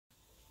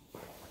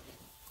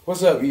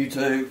What's up,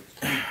 YouTube?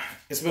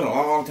 It's been a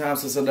long time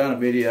since I've done a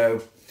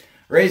video.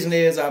 Reason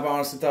is I've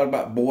honestly thought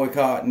about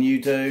boycotting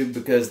YouTube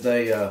because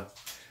they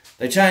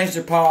changed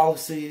their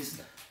policies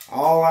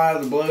all out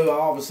of the blue.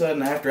 All of a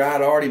sudden, after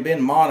I'd already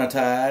been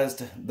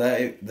monetized,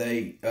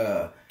 they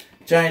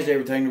changed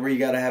everything to where you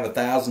got to have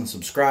 1,000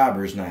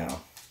 subscribers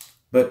now.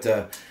 But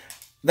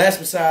that's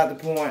beside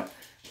the point.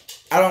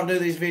 I don't do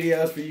these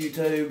videos for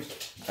YouTube.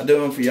 I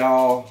do them for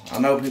y'all. I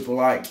know people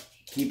like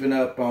keeping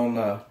up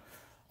on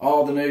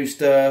all the new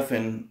stuff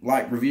and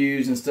like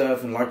reviews and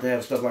stuff and like to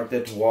have stuff like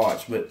that to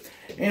watch. But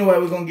anyway,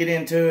 we're going to get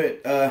into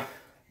it. The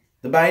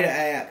beta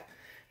app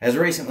has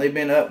recently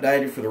been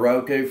updated for the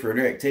Roku, for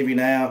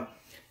Directvnow.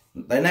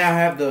 They now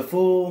have the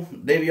full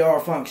DVR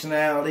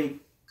functionality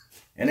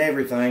and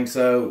everything,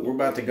 so we're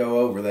about to go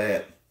over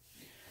that.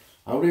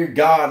 Oh dear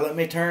God, let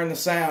me turn the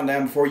sound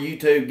down before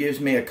YouTube gives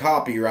me a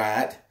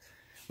copyright,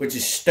 which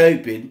is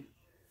stupid.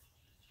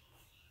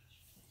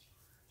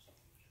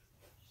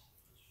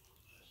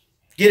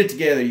 Get it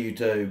together,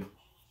 YouTube.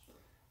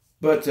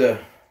 But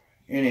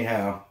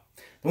anyhow,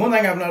 the one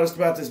thing I've noticed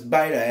about this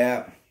beta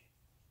app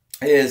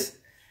is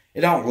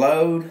it don't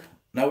load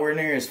nowhere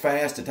near as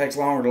fast. It takes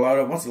longer to load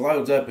up. Once it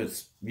loads up,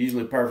 it's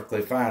usually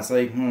perfectly fine.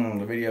 See,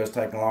 the video is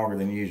taking longer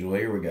than usual.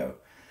 Here we go.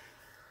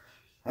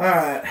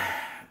 Alright,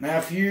 now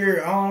if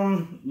you're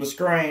on the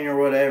screen or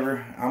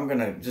whatever, I'm going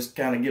to just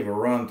kind of give a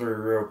run through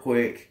real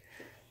quick.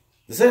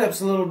 The setup's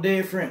a little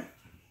different.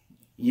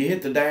 You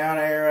hit the down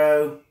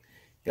arrow.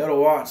 Go to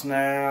watch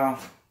now.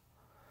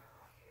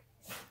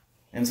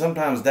 And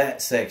sometimes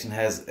that section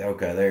has,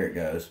 okay, there it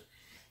goes.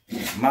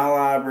 My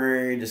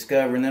library,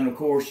 discover, and then of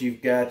course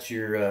you've got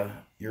your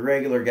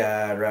regular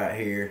guide right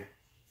here.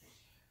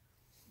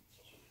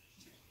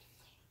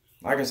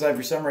 Like I say,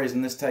 for some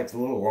reason this takes a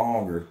little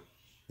longer.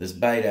 This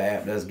beta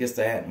app does. Guess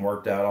they hadn't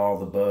worked out all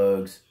the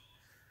bugs.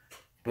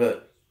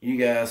 But you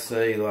guys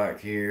see,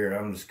 like here,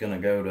 I'm just going to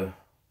go to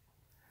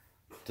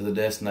the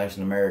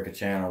Destination America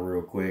channel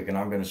real quick, and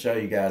I'm going to show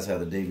you guys how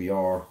the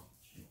DVR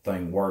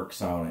thing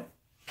works on it.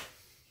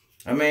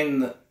 I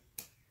mean,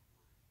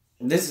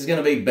 this is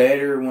going to be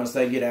better once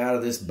they get out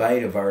of this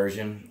beta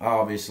version,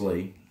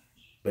 obviously.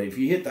 But if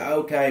you hit the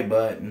OK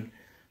button,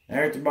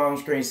 there at the bottom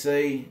screen,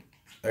 see,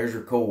 there's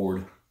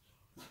record.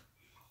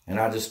 And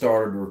I just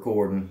started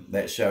recording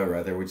that show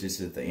right there, which is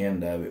at the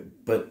end of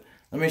it. But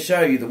let me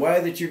show you the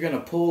way that you're going to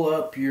pull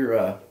up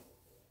your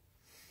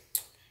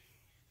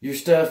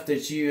stuff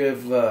that you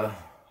have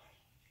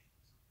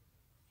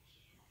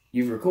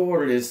you've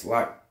recorded is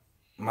like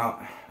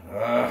my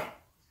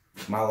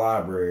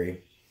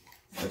library,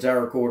 which I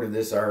recorded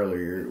this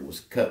earlier. It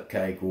was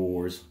Cupcake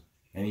Wars,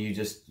 and you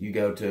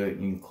go to it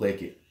and you can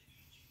click it.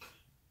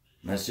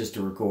 And that's just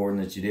a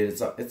recording that you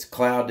did. It's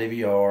cloud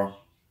DVR.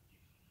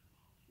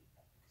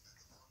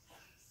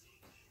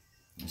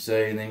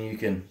 See, and then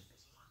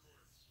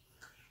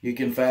you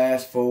can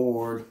fast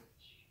forward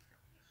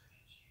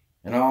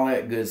and all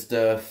that good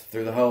stuff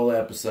through the whole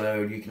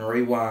episode. You can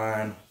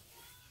rewind.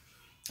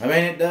 I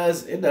mean, it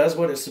does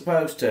what it's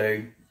supposed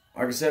to.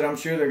 Like I said, I'm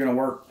sure they're going to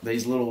work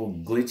these little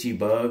glitchy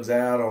bugs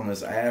out on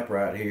this app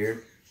right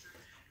here.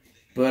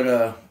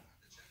 But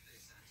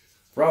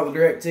for all the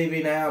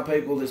Directvnow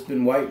people that's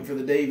been waiting for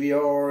the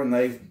DVR and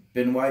they've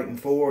been waiting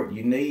for it,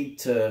 you need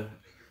to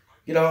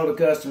get a hold of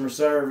customer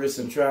service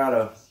and try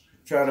to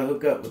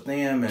hook up with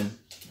them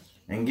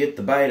and get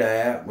the beta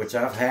app, which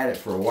I've had it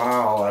for a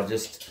while.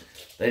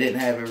 They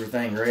didn't have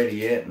everything ready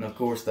yet, and of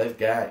course they've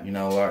got,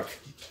 like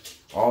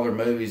all their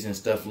movies and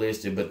stuff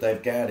listed, but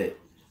they've got it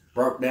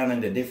broke down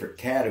into different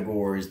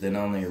categories than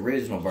on the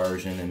original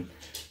version. And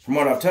from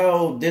what I've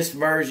told, this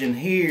version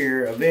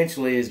here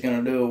eventually is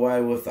going to do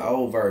away with the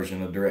old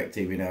version of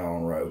Directvnow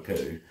on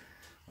Roku.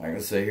 Like I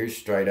say, here's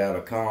straight out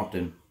of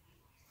Compton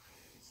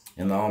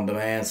in the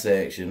on-demand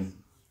section.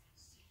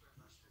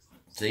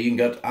 So you can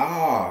go to,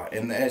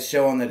 and that's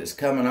showing that it's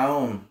coming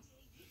on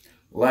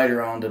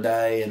later on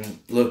today. And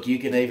look, you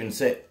can even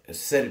set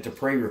it to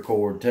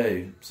pre-record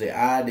too. See,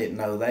 I didn't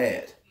know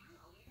that.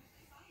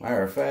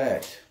 Matter of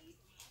fact,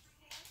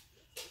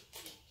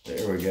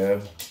 there we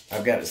go.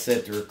 I've got it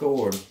set to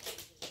record.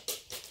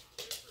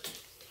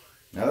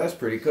 Now that's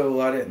pretty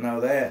cool. I didn't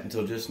know that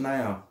until just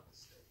now.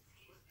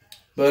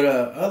 But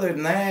other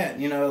than that,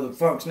 the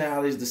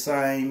functionality is the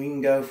same. You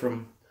can go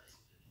from,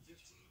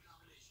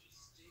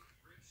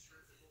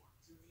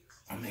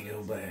 let me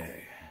go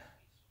back.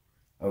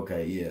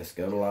 Okay, yes,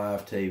 go to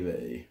live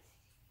TV.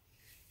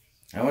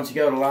 Now once you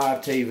go to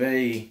live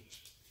TV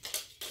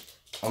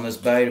on this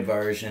beta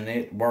version,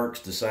 it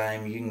works the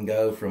same. You can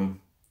go from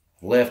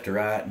left to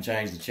right and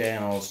change the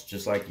channels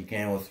just like you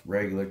can with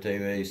regular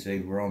TV. See,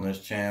 we're on this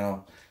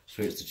channel,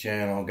 switch the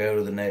channel, go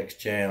to the next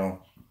channel.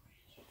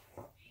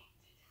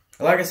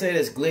 Like I said,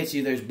 it's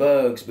glitchy, there's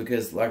bugs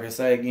because, like I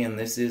say again,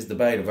 this is the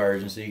beta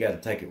version, so you got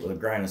to take it with a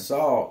grain of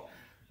salt.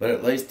 But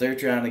at least they're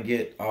trying to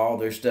get all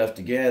their stuff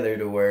together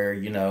to where,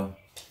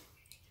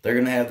 they're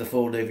going to have the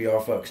full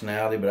DVR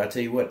functionality. But I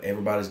tell you what,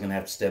 everybody's going to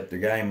have to step their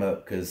game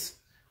up because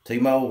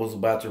T-Mobile's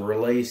about to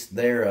release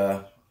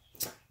their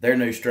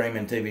new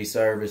streaming TV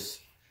service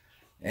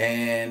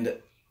And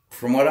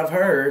from what I've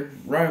heard,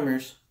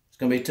 rumors, it's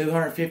going to be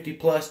 250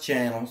 plus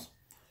channels,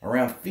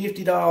 around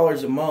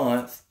 $50 a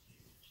month.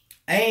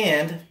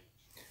 And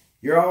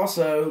you're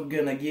also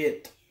going to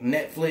get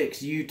Netflix,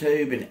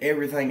 YouTube, and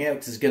everything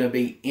else is going to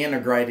be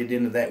integrated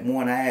into that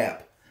one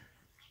app.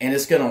 And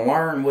it's going to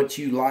learn what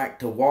you like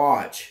to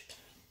watch.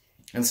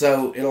 And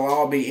so it'll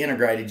all be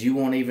integrated. You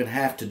won't even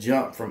have to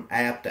jump from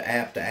app to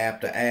app to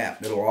app to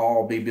app. It'll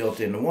all be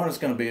built into one. It's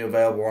going to be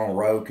available on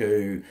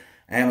Roku,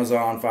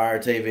 Amazon Fire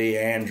TV,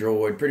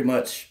 Android, pretty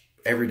much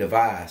every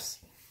device.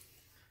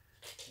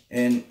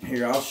 And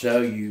here I'll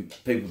show you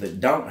people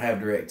that don't have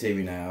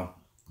DirecTV Now,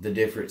 the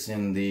difference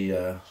in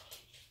the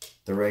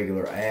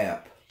regular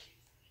app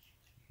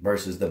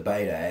versus the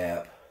beta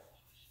app.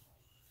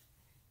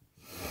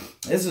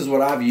 This is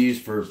what I've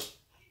used for,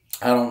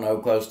 I don't know,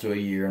 close to a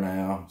year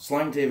now.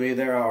 Sling TV,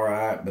 they're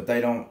alright, but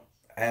they don't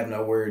have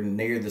nowhere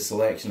near the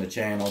selection of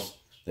channels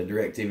that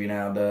DirecTV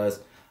Now does.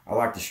 I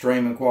like the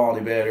streaming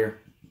quality better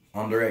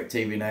on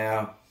DirecTV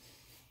Now.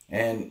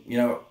 And, you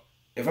know,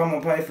 if I'm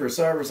going to pay for a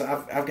service,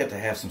 I've got to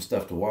have some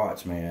stuff to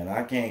watch, man.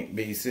 I can't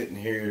be sitting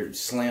here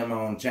slim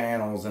on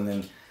channels and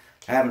then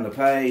having to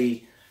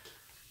pay.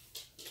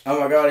 Oh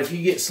my God, if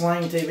you get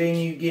Sling TV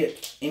and you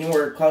get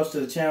anywhere close to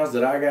the channels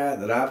that I got,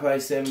 that I pay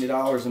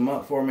 $70 a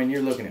month for, I mean,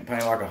 you're looking at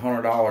paying like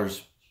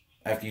 $100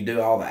 after you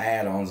do all the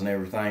add-ons and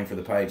everything for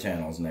the pay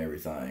channels and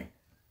everything.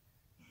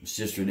 It's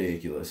just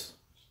ridiculous.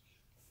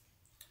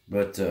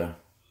 But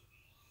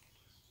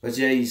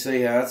yeah, you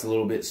see how it's a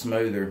little bit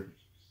smoother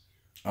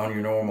on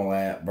your normal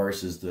app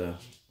versus the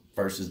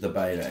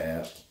beta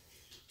app.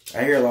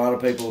 I hear a lot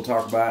of people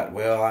talk about,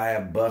 well, I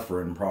have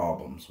buffering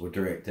problems with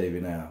DirecTV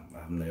Now.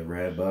 I've never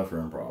had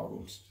buffering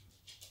problems.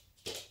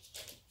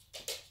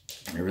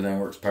 Everything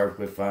works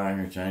perfectly fine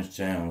here. Change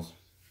channels.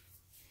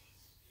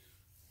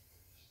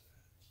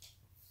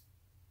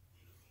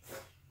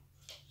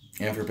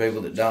 And for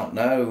people that don't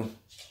know,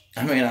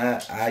 I mean,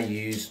 I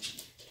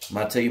use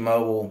my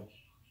T-Mobile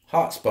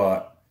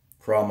hotspot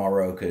for all my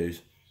Rokus.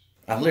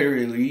 I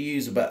literally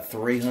use about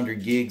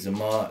 300 gigs a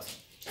month.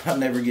 I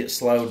never get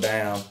slowed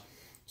down.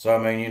 So, I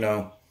mean, you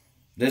know,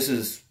 this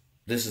is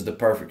the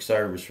perfect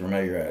service for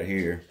me right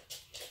here.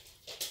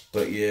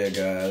 But yeah,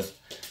 guys,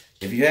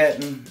 if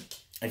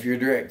you're a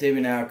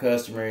DirecTV Now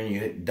customer and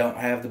you don't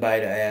have the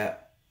beta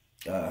app,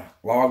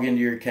 log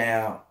into your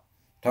account,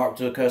 talk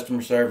to a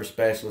customer service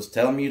specialist,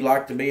 tell them you'd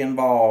like to be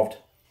involved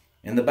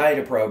in the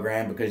beta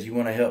program because you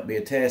want to help be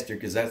a tester,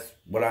 because that's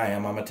what I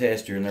am. I'm a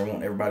tester, and they're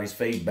wanting everybody's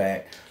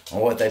feedback on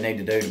what they need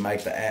to do to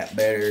make the app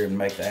better and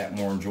make the app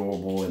more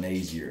enjoyable and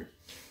easier.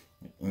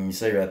 And you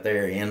see right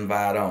there,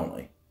 invite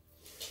only.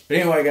 But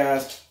anyway,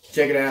 guys,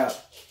 check it out.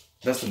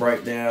 That's the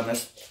breakdown.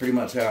 That's pretty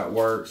much how it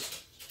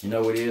works. You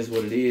know, it is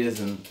what it is,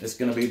 and it's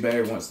going to be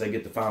better once they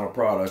get the final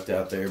product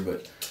out there.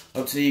 But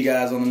hope to see you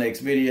guys on the next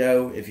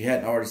video. If you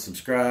hadn't already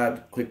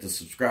subscribed, click the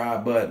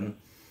subscribe button.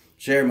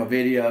 Share my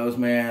videos,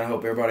 man. I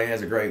hope everybody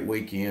has a great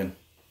weekend.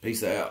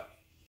 Peace out.